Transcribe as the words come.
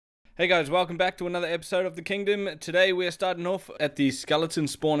Hey guys, welcome back to another episode of the Kingdom. Today we are starting off at the skeleton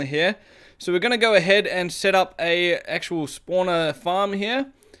spawner here. So we're going to go ahead and set up a actual spawner farm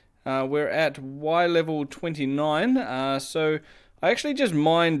here. We're at Y level 29. So I actually just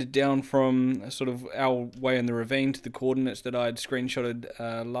mined down from sort of our way in the ravine to the coordinates that I had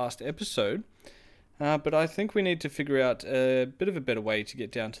screenshotted last episode. But I think we need to figure out a bit of a better way to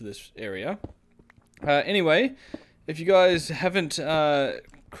get down to this area. Anyway, if you guys haven't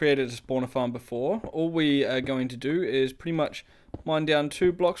created a spawner farm before, all we are going to do is pretty much mine down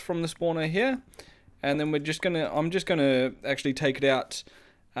 2 blocks from the spawner here, and then I'm just gonna actually take it out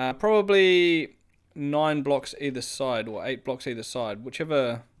probably 9 blocks either side, or 8 blocks either side,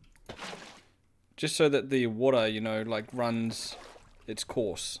 whichever, just so that the water, you know, like runs its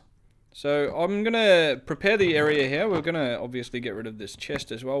course. So I'm gonna prepare the area here. We're gonna obviously get rid of this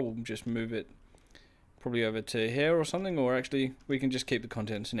chest as well. We'll just move it probably over to here or something, or actually we can just keep the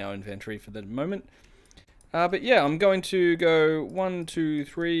contents in our inventory for the moment. But yeah, I'm going to go 1, 2,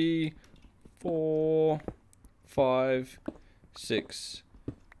 3, 4, 5, 6,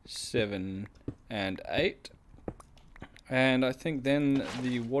 7, and 8. And I think then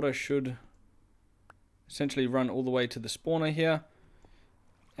the water should essentially run all the way to the spawner here.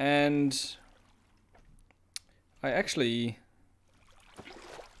 And I actually...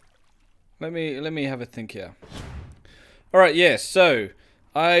 Let me have a think here. Alright, yeah, so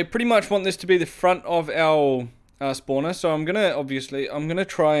I pretty much want this to be the front of our spawner, so I'm gonna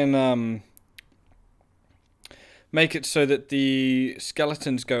try and make it so that the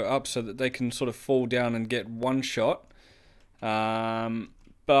skeletons go up so that they can sort of fall down and get one shot. But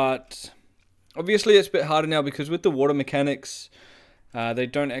obviously it's a bit harder now because with the water mechanics, they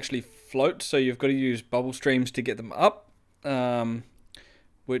don't actually float, so you've got to use bubble streams to get them up.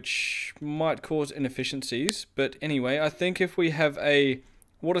 Which might cause inefficiencies, but anyway, I think if we have a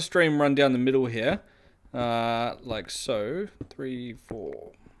water stream run down the middle here, like so, 3,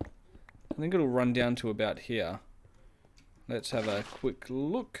 4, I think it'll run down to about here. Let's have a quick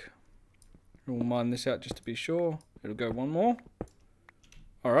look. We'll mine this out just to be sure. It'll go one more.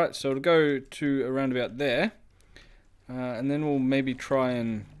 Alright, so it'll go to around about there, and then we'll maybe try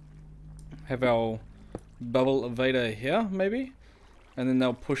and have our bubble evader here, maybe. And then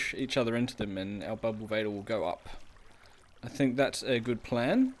they'll push each other into them and our bubble vader will go up. I think that's a good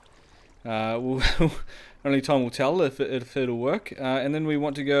plan. Only time will tell if it'll work. And then we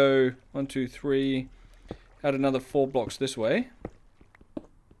want to go 1, 2, 3, add another 4 blocks this way.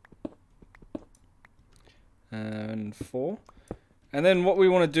 And 4. And then what we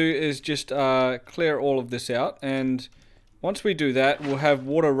want to do is just clear all of this out. And once we do that, we'll have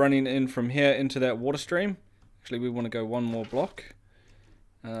water running in from here into that water stream. Actually, we want to go 1 more block.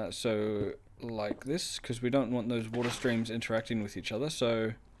 So like this, because we don't want those water streams interacting with each other,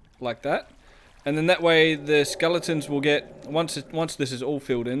 so like that. And then that way the skeletons will get, once this is all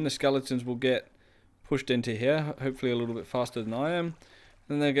filled in, the skeletons will get pushed into here, hopefully a little bit faster than I am.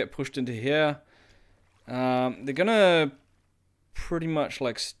 Then they'll get pushed into here. They're gonna pretty much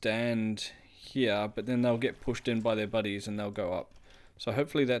like stand here, but then they'll get pushed in by their buddies and they'll go up. So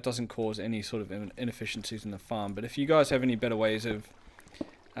hopefully that doesn't cause any sort of inefficiencies in the farm. But if you guys have any better ways of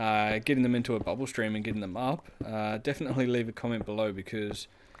getting them into a bubble stream and getting them up, definitely leave a comment below, because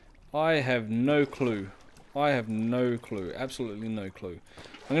I have no clue. Absolutely no clue.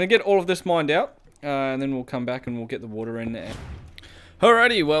 I'm going to get all of this mined out, and then we'll come back and we'll get the water in there.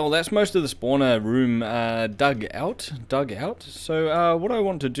 Alrighty, well that's most of the spawner room dug out. So what I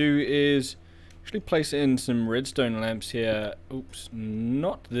want to do is actually place in some redstone lamps here. Oops,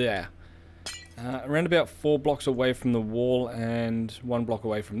 not there. Around about 4 blocks away from the wall and 1 block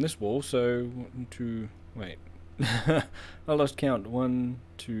away from this wall. So 1, 2, wait. I lost count. 1,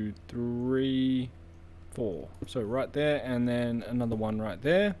 2, 3, 4. So right there, and then another one right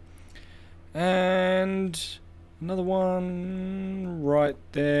there, and another one right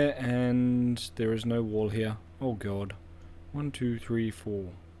there, and there is no wall here. Oh god. 1, 2, 3, 4.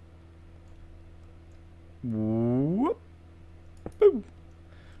 Whoop. Boom.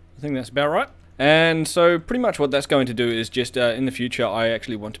 I think that's about right. And so pretty much what that's going to do is just in the future I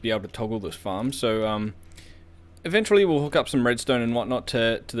actually want to be able to toggle this farm. So eventually we'll hook up some redstone and whatnot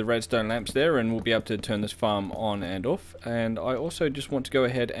to the redstone lamps there, and we'll be able to turn this farm on and off. And I also just want to go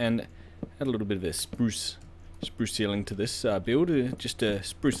ahead and add a little bit of a spruce ceiling to this build, just to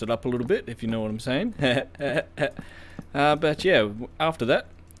spruce it up a little bit, if you know what I'm saying. But yeah, after that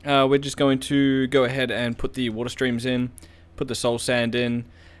we're just going to go ahead and put the water streams in, put the soul sand in.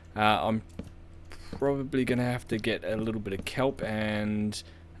 I'm probably going to have to get a little bit of kelp and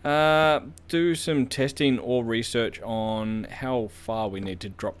do some testing or research on how far we need to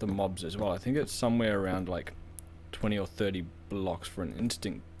drop the mobs as well. I think it's somewhere around like 20 or 30 blocks for an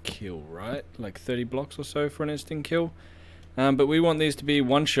instant kill, right? Like 30 blocks or so for an instant kill. But we want these to be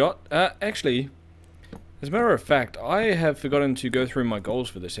one shot. Actually, as a matter of fact, I have forgotten to go through my goals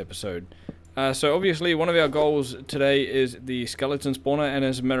for this episode. So obviously one of our goals today is the skeleton spawner, and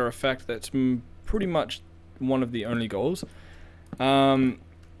as a matter of fact that's pretty much one of the only goals.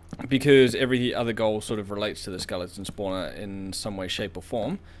 Because every other goal sort of relates to the skeleton spawner in some way, shape or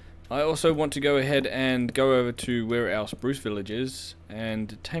form. I also want to go ahead and go over to where our spruce village is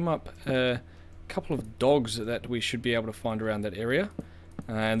and tame up a couple of dogs that we should be able to find around that area.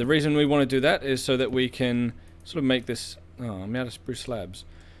 And the reason we want to do that is so that we can sort of make this... Oh, I'm out of spruce slabs.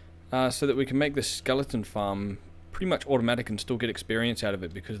 So that we can make this skeleton farm pretty much automatic and still get experience out of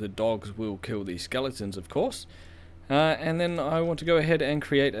it, because the dogs will kill the skeletons, of course. And then I want to go ahead and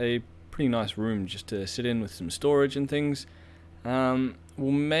create a pretty nice room just to sit in with some storage and things.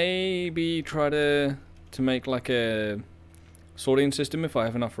 We'll maybe try to make like a sorting system if I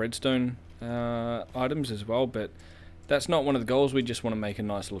have enough redstone items as well, but that's not one of the goals. We just want to make a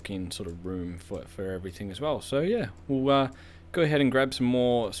nice looking sort of room for everything as well. So yeah, we'll go ahead and grab some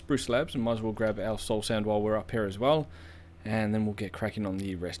more spruce slabs, and might as well grab our soul sand while we're up here as well, and then we'll get cracking on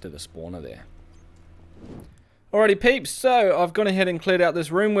the rest of the spawner there. Alrighty peeps, so I've gone ahead and cleared out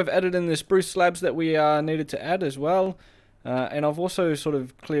this room. We've added in the spruce slabs that we needed to add as well. And I've also sort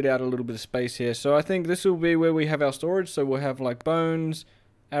of cleared out a little bit of space here. So I think this will be where we have our storage. So we'll have like bones,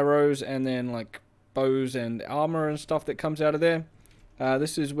 arrows, and then like bows and armor and stuff that comes out of there.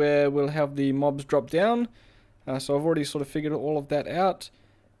 This is where we'll have the mobs drop down. So I've already sort of figured all of that out.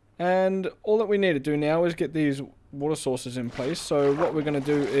 And all that we need to do now is get these water sources in place. So what we're going to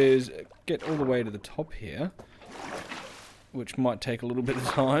do is get all the way to the top here, which might take a little bit of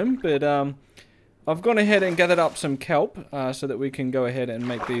time, but I've gone ahead and gathered up some kelp so that we can go ahead and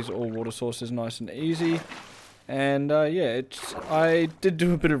make these all water sources nice and easy. And yeah, I did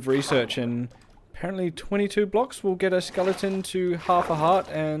do a bit of research, and apparently 22 blocks will get a skeleton to half a heart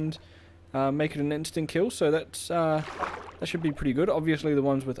and make it an instant kill, so that's that should be pretty good. Obviously the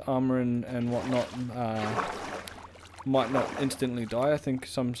ones with armor and whatnot might not instantly die. I think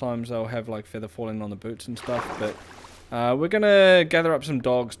sometimes they'll have like feather falling on the boots and stuff, but we're gonna gather up some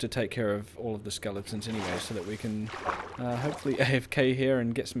dogs to take care of all of the skeletons anyway, so that we can hopefully AFK here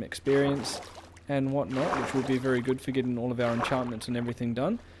and get some experience and whatnot, which will be very good for getting all of our enchantments and everything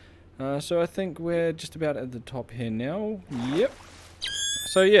done. So I think we're just about at the top here now. Yep.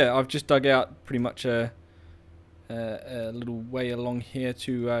 So yeah, I've just dug out pretty much a little way along here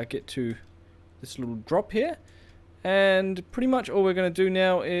to get to this little drop here. And pretty much all we're going to do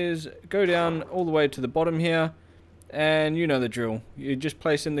now is go down all the way to the bottom here. And you know the drill. You just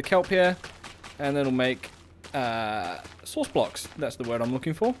place in the kelp here, and it'll make source blocks. That's the word I'm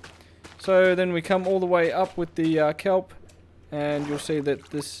looking for. So then we come all the way up with the kelp, and you'll see that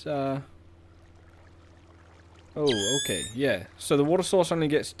this... Oh, okay, yeah. So the water source only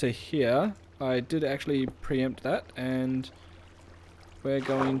gets to here. I did actually preempt that, and we're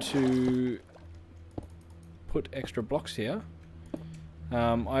going to put extra blocks here.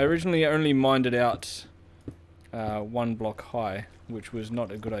 I originally only mined it out 1 block high, which was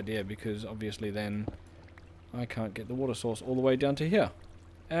not a good idea, because obviously then I can't get the water source all the way down to here.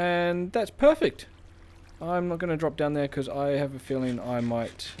 And that's perfect. I'm not going to drop down there because I have a feeling I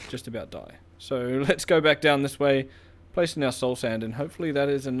might just about die. So let's go back down this way, place in our soul sand, and hopefully that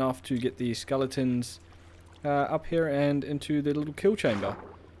is enough to get the skeletons up here and into the little kill chamber.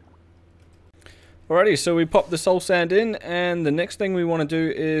 Alrighty, so we pop the soul sand in, and the next thing we want to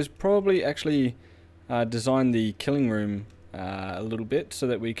do is probably actually design the killing room a little bit, so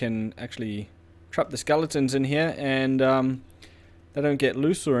that we can actually trap the skeletons in here and they don't get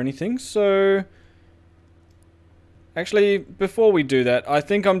loose or anything. So actually, before we do that, I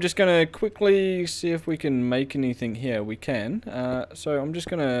think I'm just going to quickly see if we can make anything here. We can. So I'm just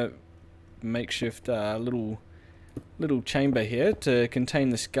going to makeshift a little chamber here to contain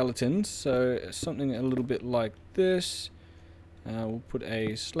the skeletons. So something a little bit like this. We'll put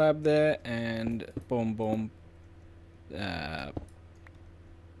a slab there, and boom, boom.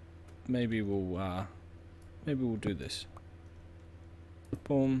 Maybe we'll do this.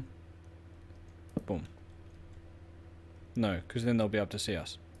 Boom, boom. No, because then they'll be able to see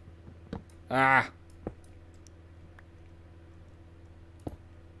us. Ah!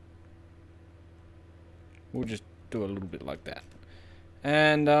 We'll just do a little bit like that.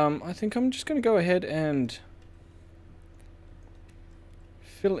 And I think I'm just going to go ahead and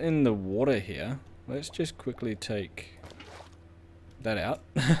fill in the water here. Let's just quickly take that out.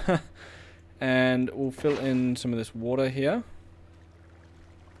 And we'll fill in some of this water here.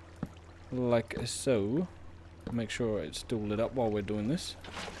 Like so. Make sure it's still lit up while we're doing this.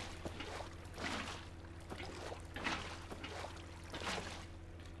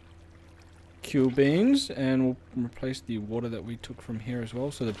 Q beans, and we'll replace the water that we took from here as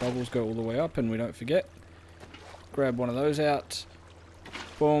well, so the bubbles go all the way up and we don't forget. Grab one of those out.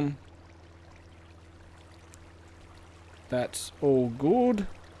 Boom. That's all good.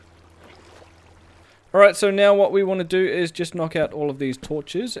 Alright, so now what we want to do is just knock out all of these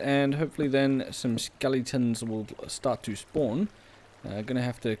torches, and hopefully then some skeletons will start to spawn. Gonna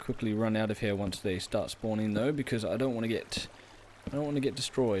have to quickly run out of here once they start spawning though, because I don't want to get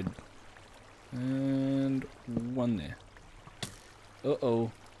destroyed. And one there.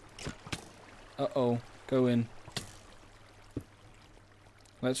 Uh-oh. Uh-oh. Go in.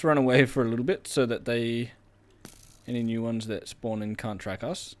 Let's run away for a little bit so that any new ones that spawn in can't track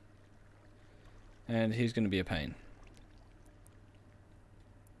us. And he's going to be a pain.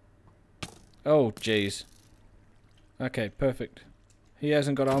 Oh, jeez. Okay, perfect. He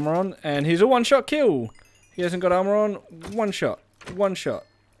hasn't got armor on, and he's a one-shot kill. He hasn't got armor on. One shot. One shot.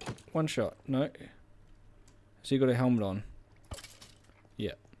 One shot. No. Has he got a helmet on?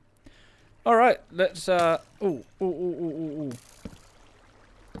 Yeah. Alright, let's, ooh.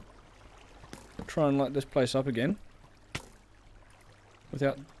 Try and light this place up again.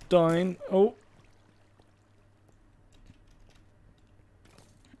 Without dying. Oh.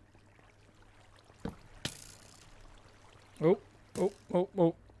 Oh.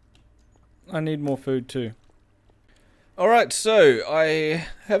 I need more food too. Alright, so I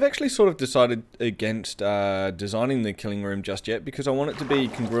have actually sort of decided against designing the killing room just yet, because I want it to be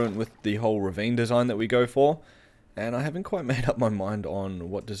congruent with the whole ravine design that we go for. And I haven't quite made up my mind on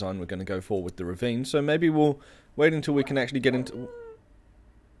what design we're going to go for with the ravine, so maybe we'll wait until we can actually get into...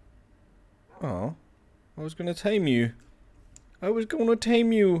 Oh, I was going to tame you. There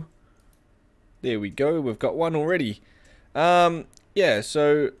we go, we've got one already. Yeah,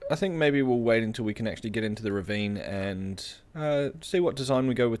 so I think maybe we'll wait until we can actually get into the ravine and see what design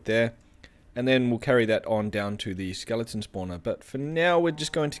we go with there. And then we'll carry that on down to the skeleton spawner. But for now, we're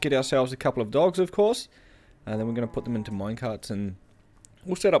just going to get ourselves a couple of dogs, of course. And then we're going to put them into minecarts, and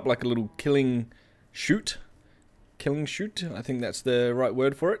we'll set up like a little killing chute. Killing chute, I think that's the right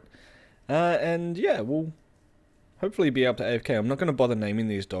word for it. And yeah, we'll hopefully be able to AFK. I'm not going to bother naming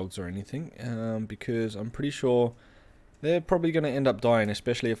these dogs or anything, because I'm pretty sure they're probably going to end up dying,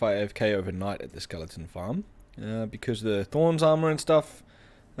 especially if I AFK overnight at the skeleton farm. Because the thorns armor and stuff,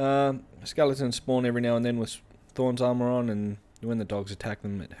 skeletons spawn every now and then with thorns armor on, and when the dogs attack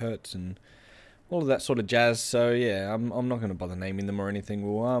them it hurts and all of that sort of jazz. So yeah, I'm not going to bother naming them or anything.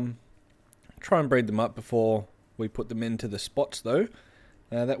 We'll try and breed them up before we put them into the spots though.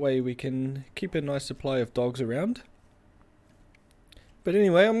 That way we can keep a nice supply of dogs around. But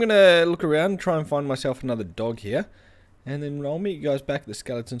anyway, I'm going to look around and try and find myself another dog here. And then I'll meet you guys back at the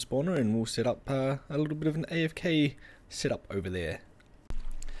skeleton spawner, and we'll set up a little bit of an AFK setup over there.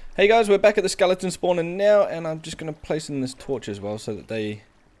 Hey guys, we're back at the skeleton spawner now, and I'm just going to place in this torch as well so that they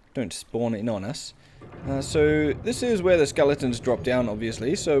don't spawn in on us. So this is where the skeletons drop down,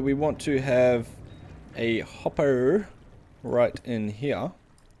 obviously. So we want to have a hopper right in here.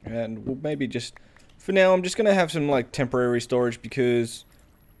 And we'll maybe just... For now, I'm just going to have some like temporary storage, because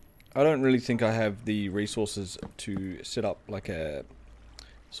I don't really think I have the resources to set up like a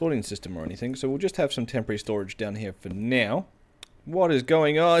sorting system or anything. So we'll just have some temporary storage down here for now. What is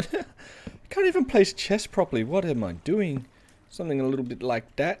going on? I can't even place chests properly. What am I doing? Something a little bit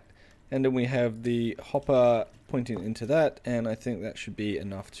like that. And then we have the hopper pointing into that. And I think that should be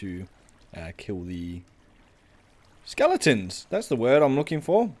enough to kill the skeletons. That's the word I'm looking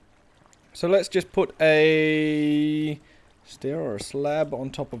for. So let's just put a stair or a slab on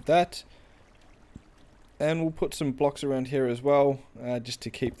top of that. And we'll put some blocks around here as well, just to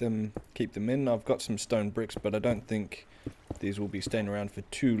keep them in. I've got some stone bricks, but I don't think these will be staying around for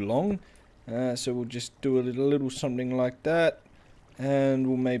too long. So we'll just do a little something like that. And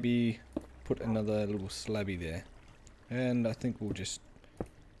we'll maybe put another little slabby there. And I think we'll just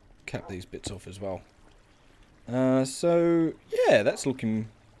cap these bits off as well. So yeah, that's looking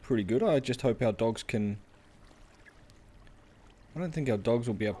pretty good. I just hope our dogs can... I don't think our dogs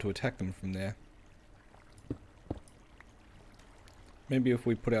will be able to attack them from there. Maybe if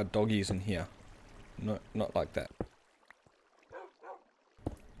we put our doggies in here. No, not like that.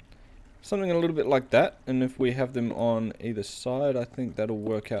 Something a little bit like that, and if we have them on either side, I think that'll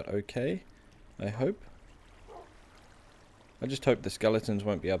work out okay. I hope. I just hope the skeletons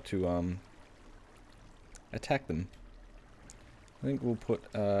won't be able to attack them. I think we'll put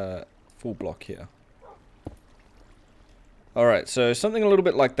a full block here. Alright, so something a little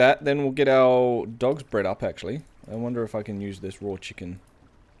bit like that. Then we'll get our dogs bred up, actually. I wonder if I can use this raw chicken.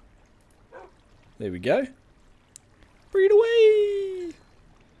 There we go. Breed away!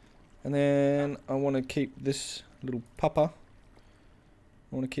 And then I want to keep this little pupper.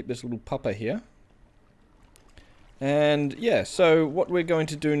 I want to keep this little pupper here. And yeah, so what we're going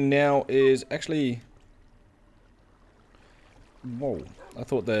to do now is actually... Whoa, I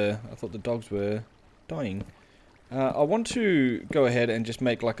thought the dogs were dying. I want to go ahead and just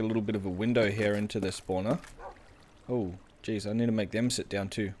make like a little bit of a window here into the spawner. Oh, geez, I need to make them sit down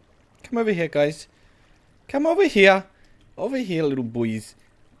too. Come over here, guys. Come over here. Over here, little boys.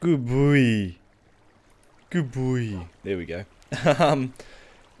 Good boy. Good boy. There we go.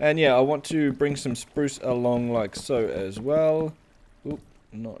 And yeah, I want to bring some spruce along like so as well. Oop,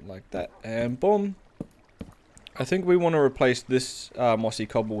 not like that. And boom. I think we want to replace this mossy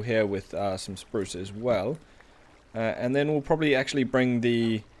cobble here with some spruce as well. And then we'll probably actually bring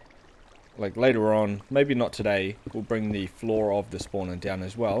the, like later on, maybe not today, we'll bring the floor of the spawner down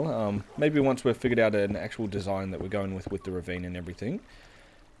as well. Maybe once we've figured out an actual design that we're going with the ravine and everything.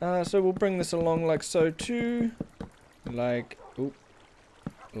 So we'll bring this along like so too. Like, oop,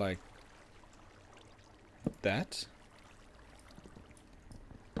 like that.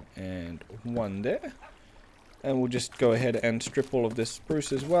 And one there. And we'll just go ahead and strip all of this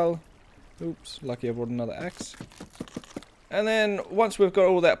spruce as well. Oops, lucky I brought another axe. And then, once we've got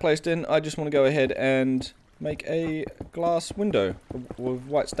all that placed in, I just want to go ahead and make a glass window with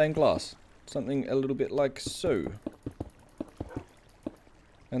white stained glass. Something a little bit like so.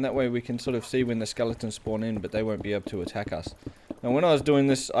 And that way we can sort of see when the skeletons spawn in, but they won't be able to attack us. Now when I was doing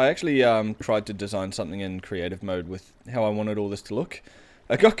this, I actually tried to design something in creative mode with how I wanted all this to look.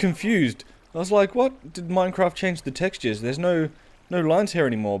 I got confused. I was like, what? Did Minecraft change the textures? There's no lines here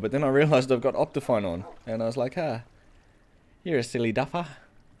anymore. But then I realized I've got Optifine on. And I was like, you're a silly duffer.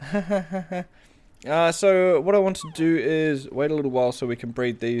 So what I want to do is wait a little while so we can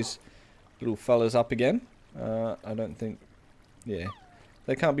breed these little fellas up again. I don't think, yeah,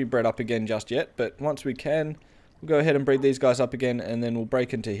 they can't be bred up again just yet. But once we can, we'll go ahead and breed these guys up again. And then we'll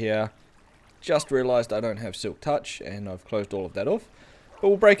break into here. Just realized I don't have Silk Touch and I've closed all of that off. But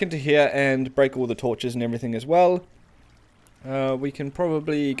we'll break into here and break all the torches and everything as well. We can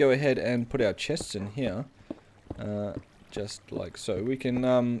probably go ahead and put our chests in here. Just like so. We can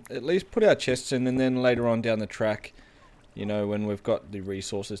at least put our chests in, and then later on down the track, you know, when we've got the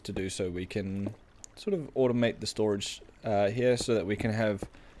resources to do so, we can sort of automate the storage here so that we can have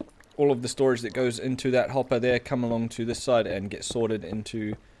all of the storage that goes into that hopper there come along to this side and get sorted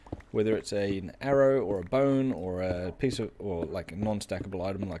into whether it's an arrow or a bone or a piece of, or like a non-stackable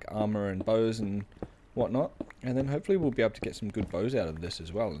item like armor and bows and whatnot. And then hopefully we'll be able to get some good bows out of this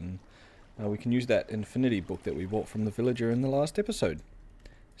as well. And we can use that infinity book that we bought from the villager in the last episode.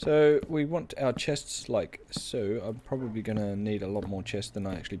 So we want our chests like so. I'm probably going to need a lot more chests than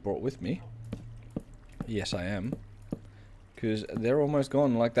I actually brought with me. Yes, I am. Because they're almost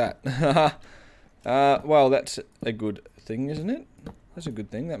gone like that. Well, that's a good thing, isn't it? That's a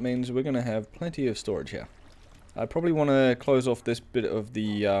good thing. That means we're going to have plenty of storage here. I probably want to close off this bit of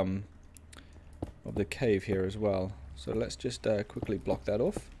the cave here as well. So let's just quickly block that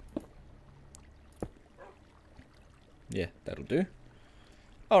off. Yeah, that'll do.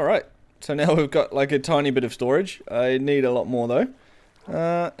 Alright, so now we've got like a tiny bit of storage. I need a lot more though.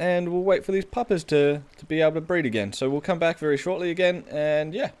 And we'll wait for these puppers to be able to breed again. So we'll come back very shortly again,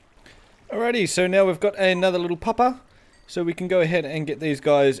 and yeah. Alrighty, so now we've got another little pupper. So we can go ahead and get these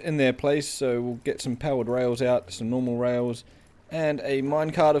guys in their place. So we'll get some powered rails out, some normal rails, and a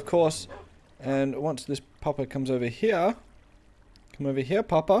minecart of course. And once this pupper comes over here, come over here,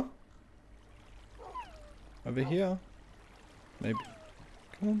 pupper. Over here. Maybe.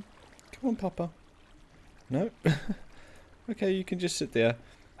 Come on, pupper. No. Okay, you can just sit there.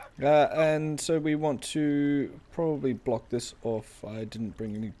 And so we want to probably block this off. I didn't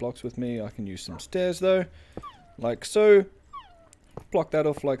bring any blocks with me. I can use some stairs though. Like so. Block that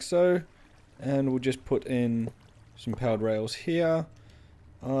off like so. And we'll just put in some powered rails here.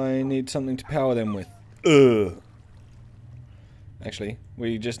 I need something to power them with. Actually,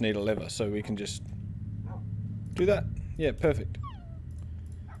 we just need a lever, so we can just do that. Yeah, perfect.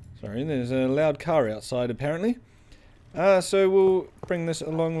 Sorry, there's a loud car outside apparently. So we'll bring this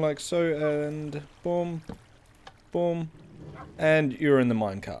along like so, and boom, boom, and you're in the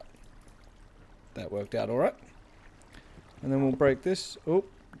minecart. That worked out alright. And then we'll break this. Oh,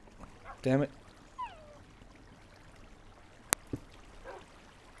 damn it.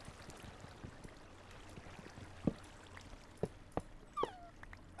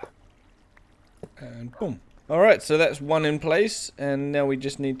 And boom. Alright, so that's one in place, and now we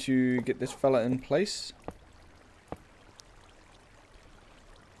just need to get this fella in place.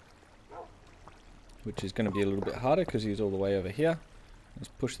 Which is going to be a little bit harder because he's all the way over here. Let's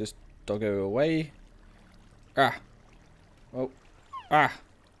push this doggo away. Ah! Oh. Ah!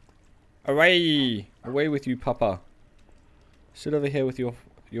 Away! Away with you, Papa. Sit over here with your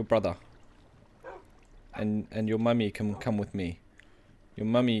brother. And your mummy come with me. Your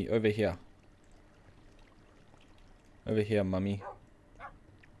mummy over here. Over here, mummy.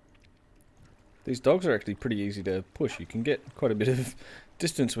 These dogs are actually pretty easy to push. You can get quite a bit of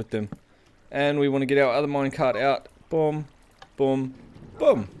distance with them. And we want to get our other minecart out. Boom, boom,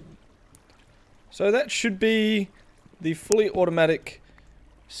 boom. So that should be the fully automatic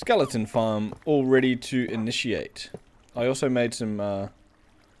skeleton farm all ready to initiate. I also made some... can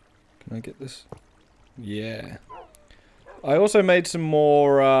I get this? Yeah. I also made some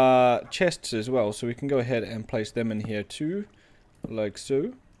more chests as well, so we can go ahead and place them in here too, like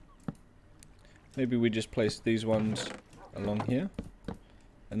so. Maybe we just place these ones along here,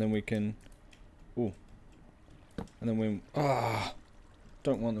 and then we can... Ooh. And then we... Ah!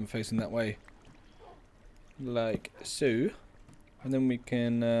 Don't want them facing that way. Like so. And then we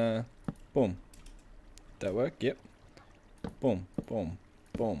can... boom. That work? Yep. Boom, boom,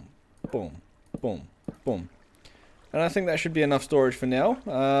 boom, boom, boom, boom. And I think that should be enough storage for now.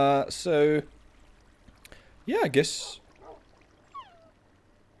 So, yeah, I guess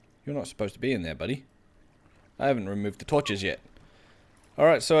you're not supposed to be in there, buddy. I haven't removed the torches yet.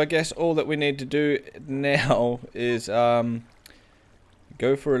 Alright, so I guess all that we need to do now is go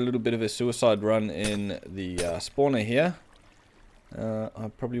for a little bit of a suicide run in the spawner here. I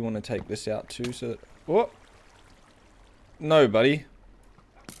probably want to take this out too, so that... Oh! No, buddy.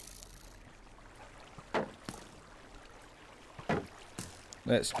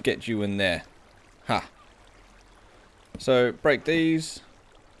 Let's get you in there. Ha. So, break these.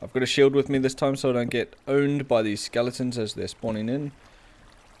 I've got a shield with me this time so I don't get owned by these skeletons as they're spawning in.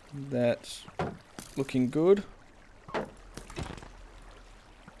 That's looking good.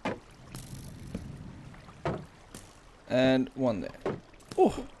 And one there.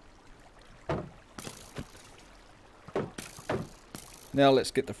 Oh. Now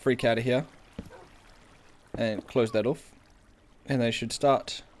let's get the freak out of here. And close that off. And they should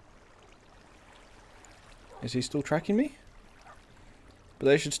start. Is he still tracking me? But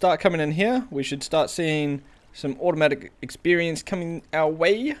they should start coming in here. We should start seeing some automatic experience coming our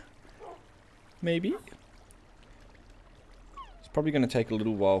way. Maybe. It's probably going to take a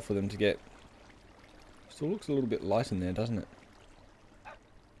little while for them to get... Still looks a little bit light in there, doesn't it?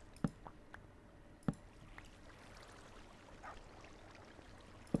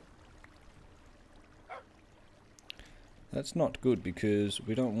 That's not good because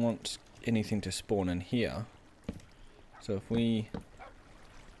we don't want anything to spawn in here. So if we...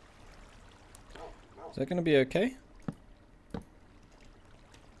 Is that going to be okay? I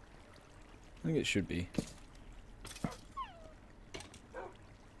think it should be.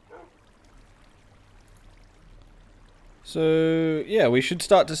 So, yeah, we should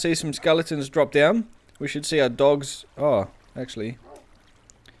start to see some skeletons drop down. We should see our dogs... Oh, actually.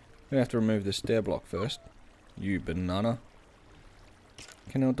 We have to remove the stair block first. You banana.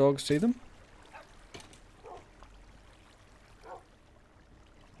 Can our dogs see them?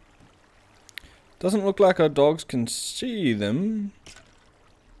 Doesn't look like our dogs can see them.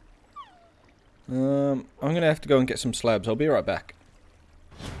 I'm going to have to go and get some slabs. I'll be right back.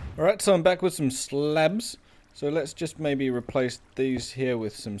 Alright, so I'm back with some slabs. So let's just maybe replace these here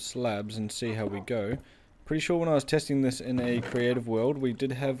with some slabs and see how we go. Pretty sure when I was testing this in a creative world, we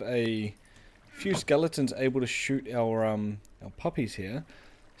did have a few skeletons able to shoot our puppies here.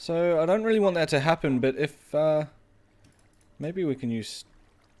 So I don't really want that to happen, but if maybe we can use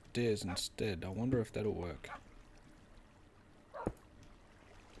stairs instead. I wonder if that'll work.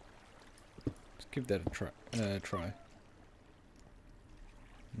 Let's give that a try.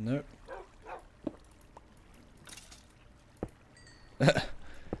 Nope.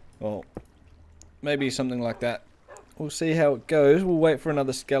 Well, maybe something like that. We'll see how it goes. We'll wait for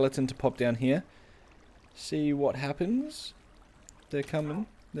another skeleton to pop down here. See what happens. They're coming.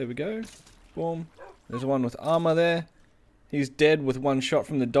 There we go. Boom. There's one with armor there. He's dead with one shot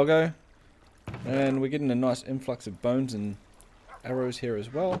from the doggo. And we're getting a nice influx of bones and arrows here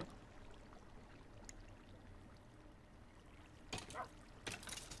as well.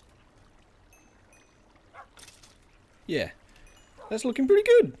 Yeah. That's looking pretty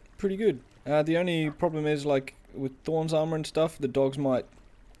good. Pretty good. The only problem is, like, with Thorn's armor and stuff, the dogs might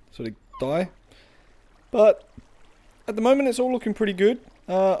sort of die. But at the moment, it's all looking pretty good.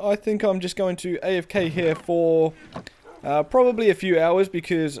 I think I'm just going to AFK here for probably a few hours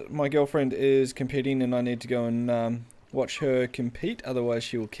because my girlfriend is competing and I need to go and watch her compete, otherwise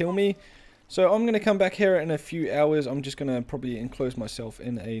she will kill me. So I'm going to come back here in a few hours. I'm just going to probably enclose myself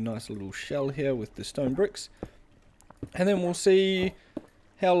in a nice little shell here with the stone bricks. And then we'll see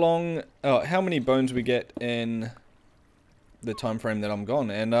how many bones we get in the time frame that I'm gone.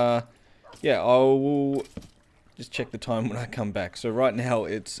 And yeah, I will just check the time when I come back. So right now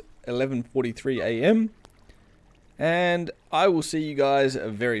it's 11:43 AM. And I will see you guys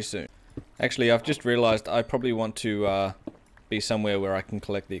very soon. Actually, I've just realized I probably want to be somewhere where I can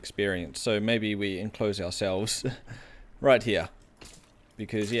collect the experience. So maybe we enclose ourselves right here.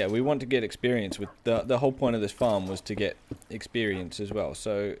 Because, yeah, we want to get experience. With the whole point of this farm was to get experience as well.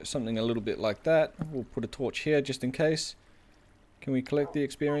 So something a little bit like that. We'll put a torch here just in case. Can we collect the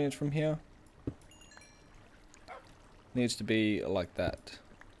experience from here? Needs to be like that.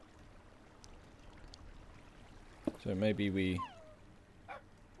 So maybe we...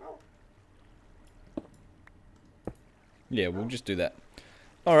 yeah, we'll just do that.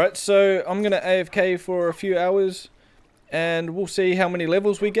 Alright, so I'm going to AFK for a few hours. And we'll see how many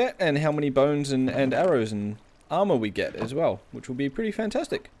levels we get. And how many bones and arrows and armor we get as well. Which will be pretty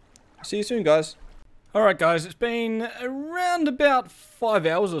fantastic. See you soon, guys. Alright, guys. It's been around about 5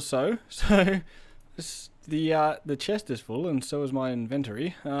 hours or so. So, the chest is full. And so is my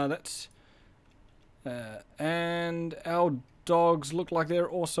inventory. And our dogs look like they're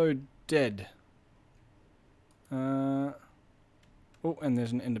also dead. Oh, and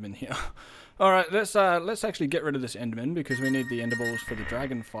there's an enderman here. Alright, let's actually get rid of this enderman because we need the ender balls for the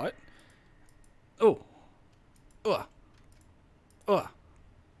dragon fight. Oh. Ugh. Ugh.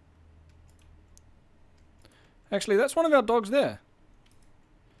 Actually, that's one of our dogs there.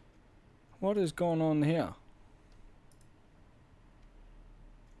 What is going on here?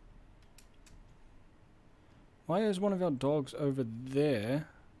 Why is one of our dogs over there?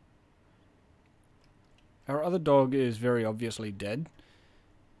 Our other dog is very obviously dead.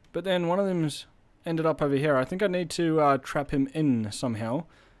 But then one of them's ended up over here. I think I need to trap him in somehow.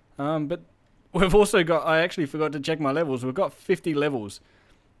 But we've also got... I actually forgot to check my levels. We've got 50 levels.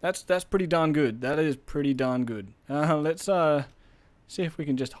 That's pretty darn good. That is pretty darn good. Let's see if we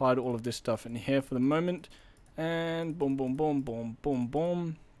can just hide all of this stuff in here for the moment. And boom, boom, boom, boom, boom,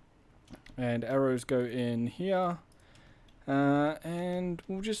 boom. And arrows go in here. And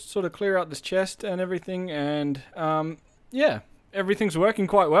we'll just sort of clear out this chest and everything. And yeah, everything's working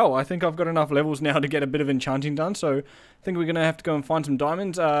quite well. I think I've got enough levels now to get a bit of enchanting done. So I think we're going to have to go and find some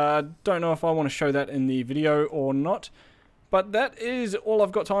diamonds. Don't know if I want to show that in the video or not. But that is all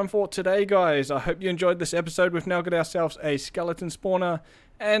I've got time for today, guys. I hope you enjoyed this episode. We've now got ourselves a skeleton spawner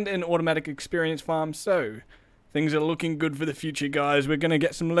and an automatic experience farm. So things are looking good for the future, guys. We're going to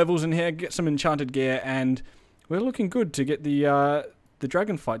get some levels in here, get some enchanted gear, and we're looking good to get the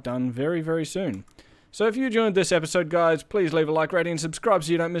dragon fight done very, very soon. So if you enjoyed this episode, guys, please leave a like, rating, and subscribe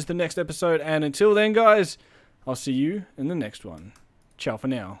so you don't miss the next episode. And until then, guys, I'll see you in the next one. Ciao for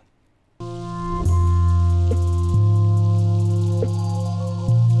now.